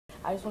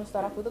I just want to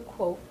start off with a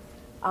quote.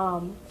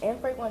 Anne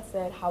Frank once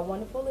said, "How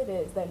wonderful it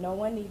is that no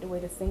one need to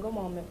wait a single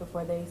moment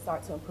before they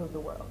start to improve the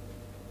world."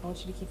 I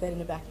want you to keep that in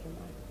the back of your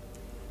mind.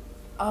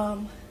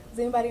 Does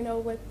anybody know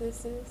what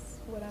this is,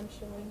 what I'm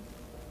showing?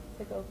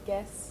 Take a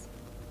guess.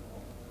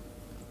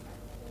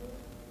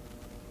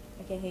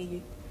 I can't hear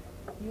you.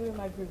 You were in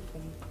my group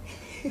thing.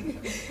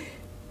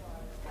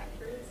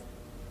 Factories.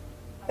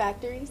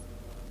 Factories?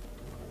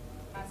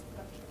 Mass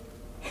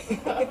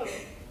production.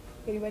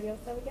 Anybody else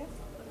have a guess?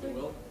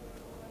 Goodwill?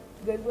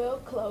 Goodwill,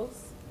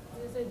 close.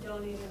 These are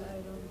donated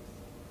items.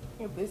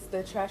 It's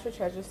the Trash for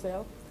Treasure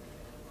sale.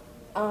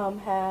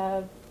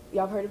 Have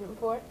y'all heard of it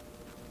before?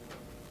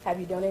 Have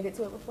you donated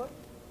to it before?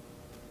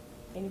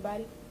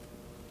 Anybody?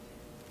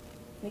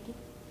 Nikki?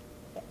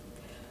 Okay.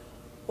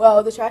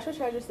 Well, the Trash for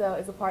Treasure sale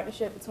is a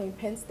partnership between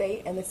Penn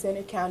State and the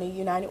Center County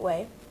United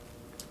Way.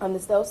 The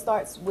sale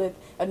starts with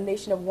a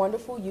donation of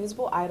wonderful,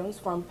 usable items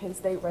from Penn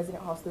State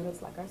resident hall students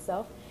like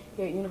ourselves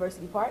here at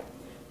University Park,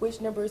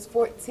 which numbers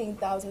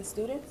 14,000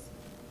 students.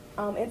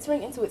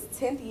 Entering into its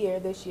 10th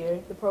year this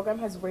year, the program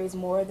has raised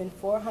more than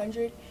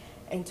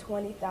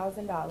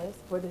 $420,000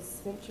 for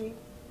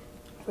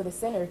the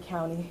Center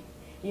County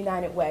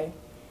United Way,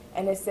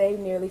 and has saved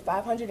nearly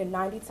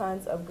 590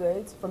 tons of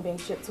goods from being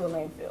shipped to a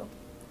landfill.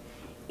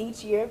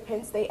 Each year,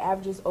 Penn State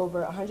averages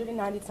over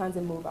 190 tons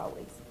in move-out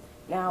waste.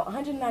 Now,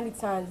 190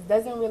 tons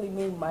doesn't really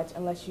mean much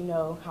unless you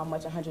know how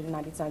much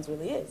 190 tons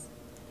really is.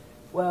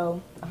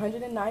 Well,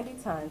 190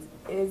 tons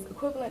is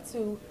equivalent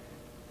to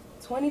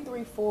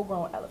 23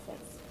 full-grown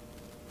elephants.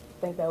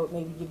 I think that would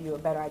maybe give you a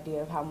better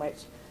idea of how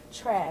much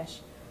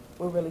trash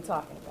we're really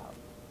talking about.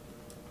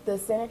 The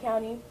Center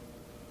County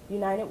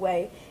United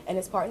Way and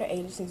its partner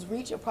agencies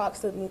reach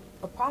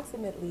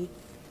approximately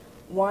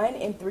 1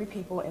 in 3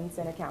 people in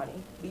Center County.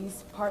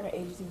 These partner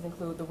agencies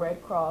include the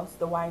Red Cross,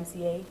 the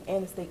YMCA,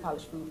 and the State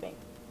College Food Bank.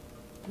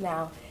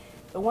 Now,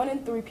 the 1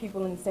 in 3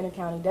 people in Center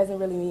County doesn't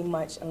really mean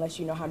much unless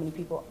you know how many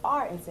people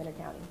are in Center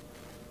County.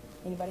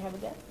 Anybody have a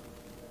guess?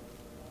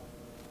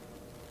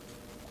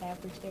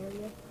 Average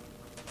area?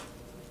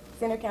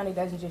 Center County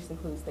doesn't just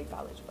include State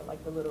College, but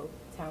like the little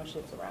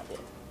townships around it.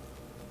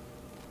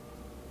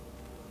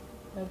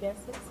 No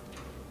guesses?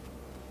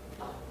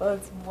 Well,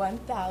 it's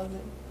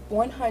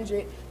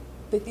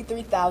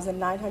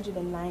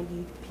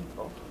 153,990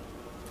 people.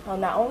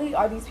 Not only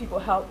are these people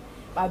helped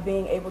by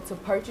being able to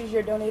purchase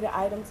your donated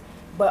items,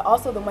 but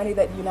also the money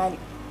that the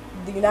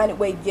United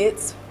Way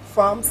gets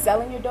from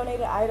selling your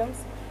donated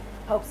items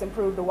helps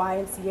improve the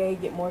YMCA,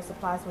 get more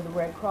supplies for the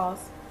Red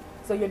Cross.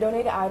 So your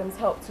donated items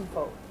help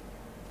twofold.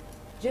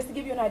 Just to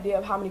give you an idea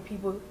of how many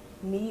people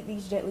need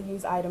these gently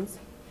used items,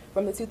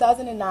 from the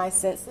 2009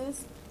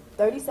 census,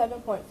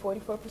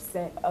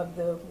 37.44% of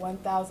the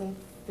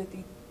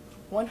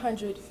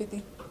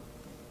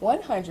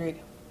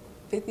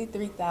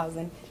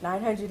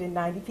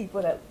 153,990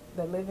 people that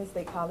live in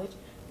State College,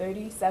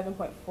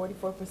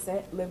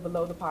 37.44% live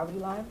below the poverty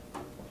line.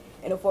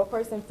 In a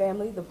 4-person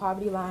family, the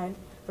poverty line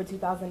for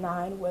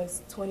 2009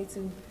 was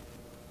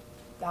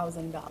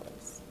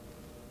 $22,000.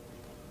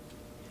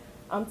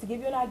 To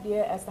give you an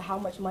idea as to how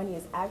much money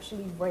is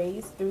actually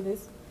raised through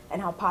this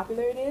and how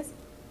popular it is,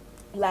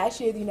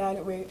 last year the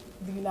United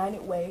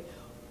Way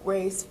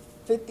raised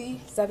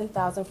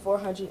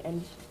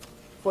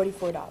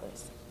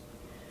 $57,444.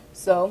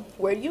 So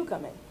where do you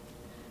come in?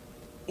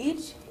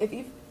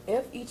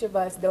 If each of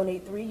us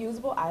donate 3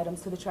 usable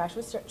items to the Trash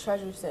for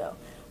Treasure sale,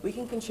 we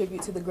can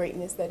contribute to the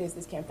greatness that is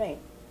this campaign.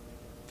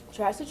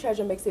 Trash for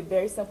Treasure makes it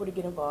very simple to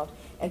get involved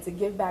and to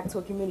give back to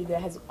a community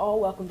that has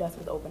all welcomed us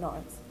with open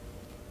arms.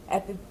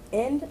 At the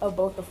end of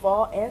both the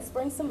fall and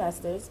spring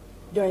semesters,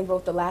 during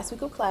both the last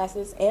week of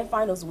classes and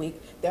finals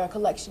week, there are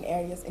collection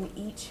areas in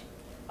each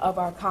of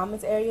our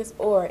commons areas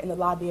or in the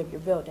lobby of your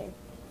building.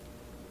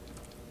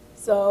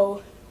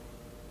 So,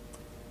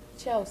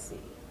 Chelsea,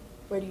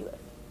 where do you live?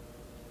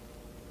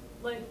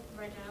 Like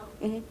right now?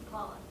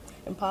 Pollock.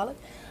 In Pollock?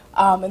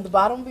 In the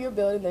bottom of your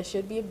building, there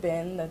should be a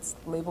bin that's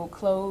labeled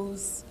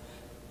clothes,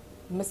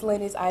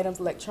 miscellaneous items,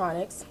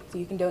 electronics, so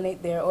you can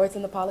donate there, or it's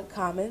in the Pollock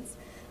Commons.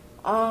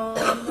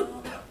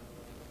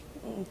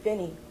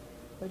 Finney,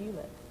 where do you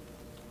live?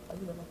 Oh,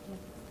 you live on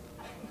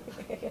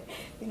campus.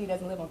 Finney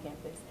doesn't live on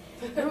campus.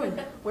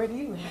 Where do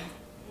you live?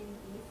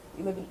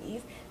 You live in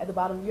East. At the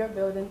bottom of your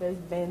building, there's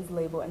bins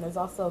labeled, and there's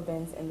also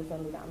bins in the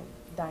family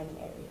dining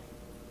area.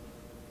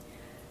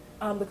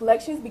 The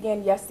collections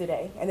began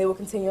yesterday, and they will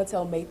continue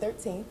until May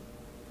 13th.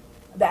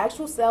 The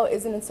actual sale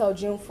isn't until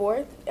June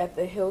 4th at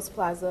the Hills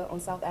Plaza on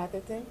South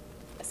Atherton.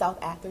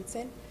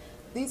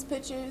 These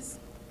pictures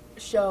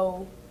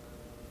show,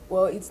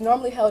 well, it's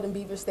normally held in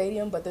Beaver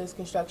Stadium, but there's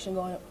construction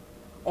going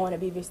on at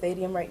Beaver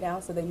Stadium right now,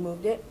 so they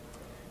moved it.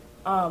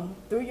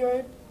 Through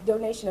your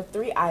donation of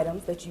 3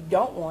 items that you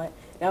don't want,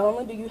 not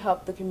only do you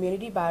help the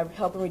community by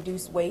helping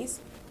reduce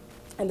waste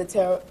and the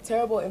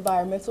terrible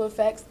environmental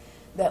effects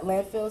that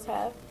landfills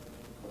have,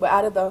 but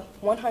out of the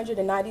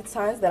 190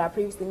 tons that I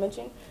previously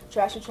mentioned,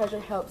 Trash for Treasure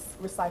helps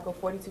recycle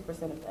 42%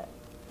 of that.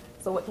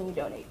 So what can you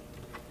donate?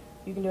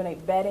 You can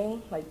donate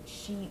bedding, like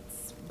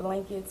sheets,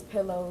 blankets,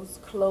 pillows,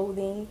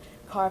 clothing,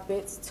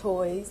 carpets,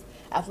 toys,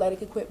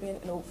 athletic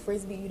equipment, an old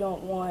frisbee you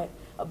don't want,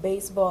 a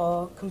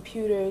baseball,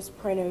 computers,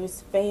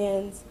 printers,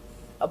 fans,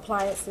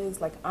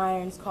 appliances like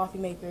irons, coffee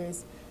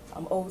makers,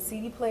 old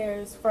CD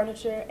players,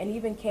 furniture, and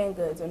even canned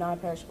goods or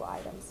non-perishable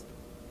items.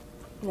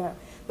 Now,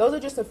 those are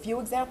just a few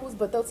examples,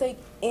 but they'll take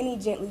any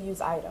gently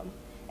used item.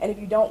 And if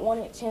you don't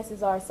want it,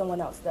 chances are someone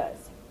else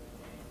does.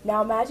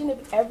 Now imagine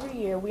if every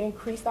year we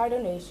increased our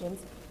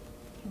donations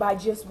by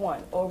just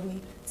one, or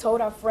we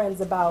told our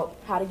friends about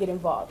how to get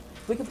involved.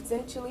 We could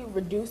potentially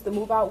reduce the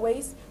move-out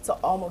waste to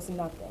almost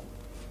nothing.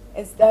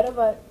 Instead of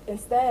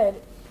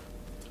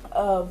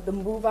the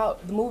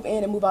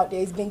move-in and move-out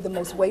days being the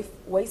most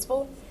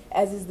wasteful,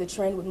 as is the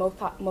trend with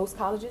most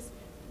colleges,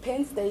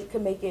 Penn State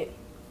could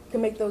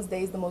make those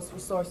days the most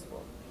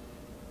resourceful.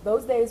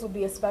 Those days would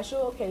be a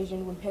special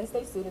occasion when Penn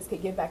State students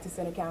could give back to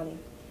Center County.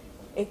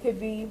 It could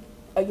be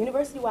a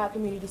university-wide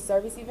community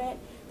service event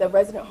that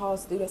resident hall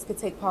students could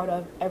take part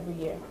of every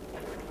year.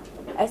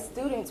 As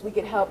students, we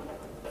could help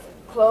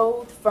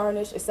clothe,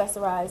 furnish,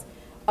 accessorize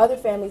other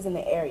families in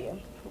the area.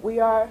 We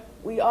are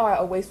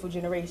a wasteful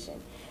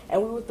generation,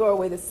 and we would throw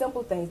away the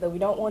simple things that we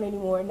don't want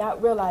anymore,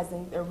 not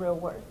realizing their real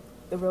worth,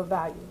 the real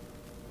value,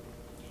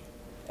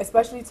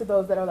 especially to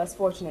those that are less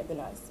fortunate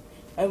than us.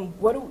 And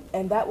what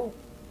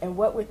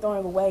we're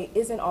throwing away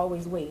isn't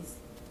always waste.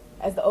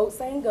 As the old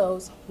saying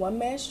goes, one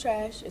man's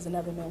trash is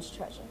another man's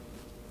treasure.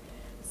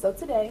 So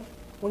today,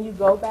 when you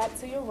go back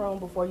to your room,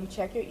 before you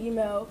check your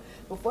email,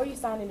 before you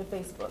sign into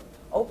Facebook,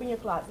 open your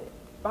closet.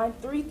 Find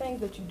 3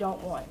 things that you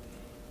don't want.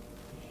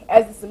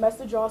 As the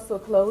semester draws to a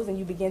close and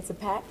you begin to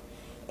pack,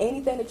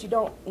 anything that you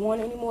don't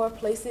want anymore,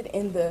 place it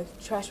in the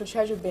trash or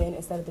treasure bin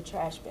instead of the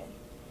trash bin.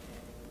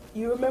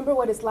 You remember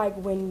what it's like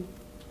when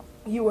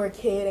you were a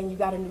kid and you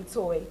got a new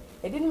toy.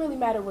 It didn't really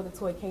matter where the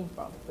toy came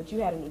from, but you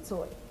had a new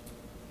toy.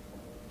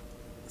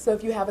 So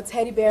if you have a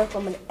teddy bear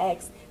from an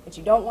ex that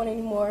you don't want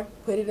anymore,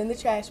 put it in the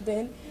trash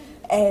bin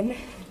and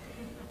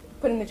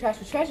put it in the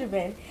trash or treasure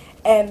bin,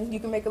 and you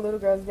can make a little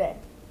girl's day.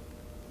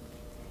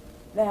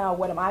 Now,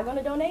 what am I going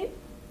to donate?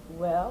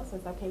 Well,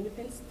 since I came to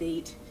Penn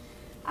State,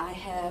 I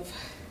have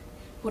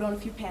put on a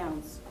few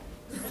pounds.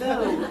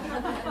 So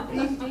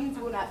these jeans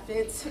will not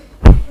fit,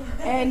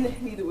 and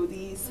neither will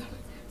these.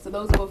 So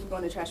those both are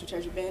going to the trash or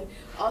treasure bin.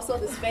 Also,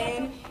 this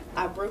fan,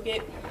 I broke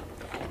it.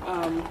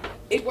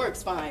 It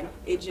works fine.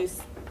 It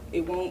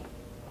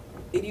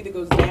either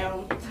goes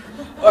down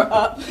or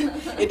up.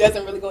 It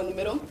doesn't really go in the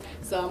middle.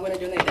 So I'm going to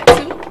donate that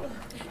too.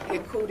 It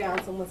can cool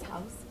down someone's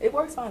house. It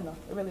works fine though.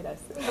 It really does.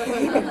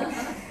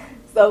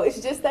 So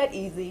it's just that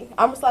easy.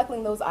 I'm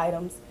recycling those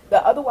items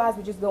that otherwise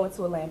would just go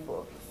into a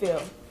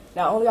landfill.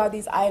 Not only are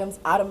these items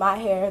out of my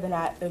hair,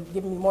 they're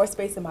giving me more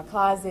space in my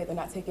closet, they're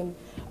not taking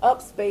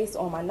up space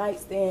on my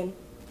nightstand,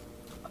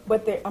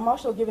 but I'm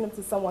also giving them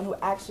to someone who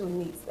actually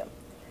needs them.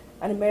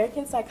 An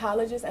American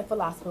psychologist and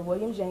philosopher,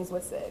 William James,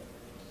 once said,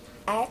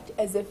 "Act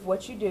as if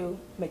what you do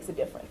makes a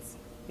difference,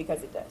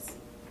 because it does."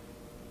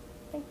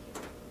 Thank you.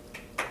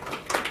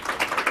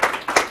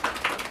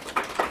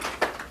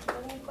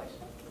 Any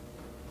questions?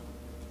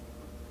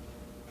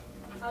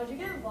 How'd you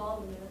get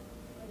involved in it?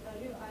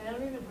 I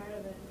never even heard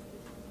of it.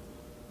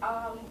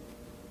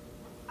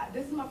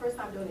 This is my first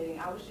time donating.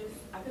 I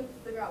couldn't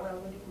figure out what I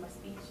was going to do for my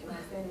speech, and I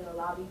was standing in the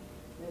lobby, and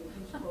there was a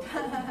huge poster,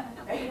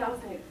 and I was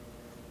like,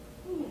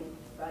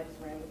 so I just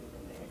ran with it.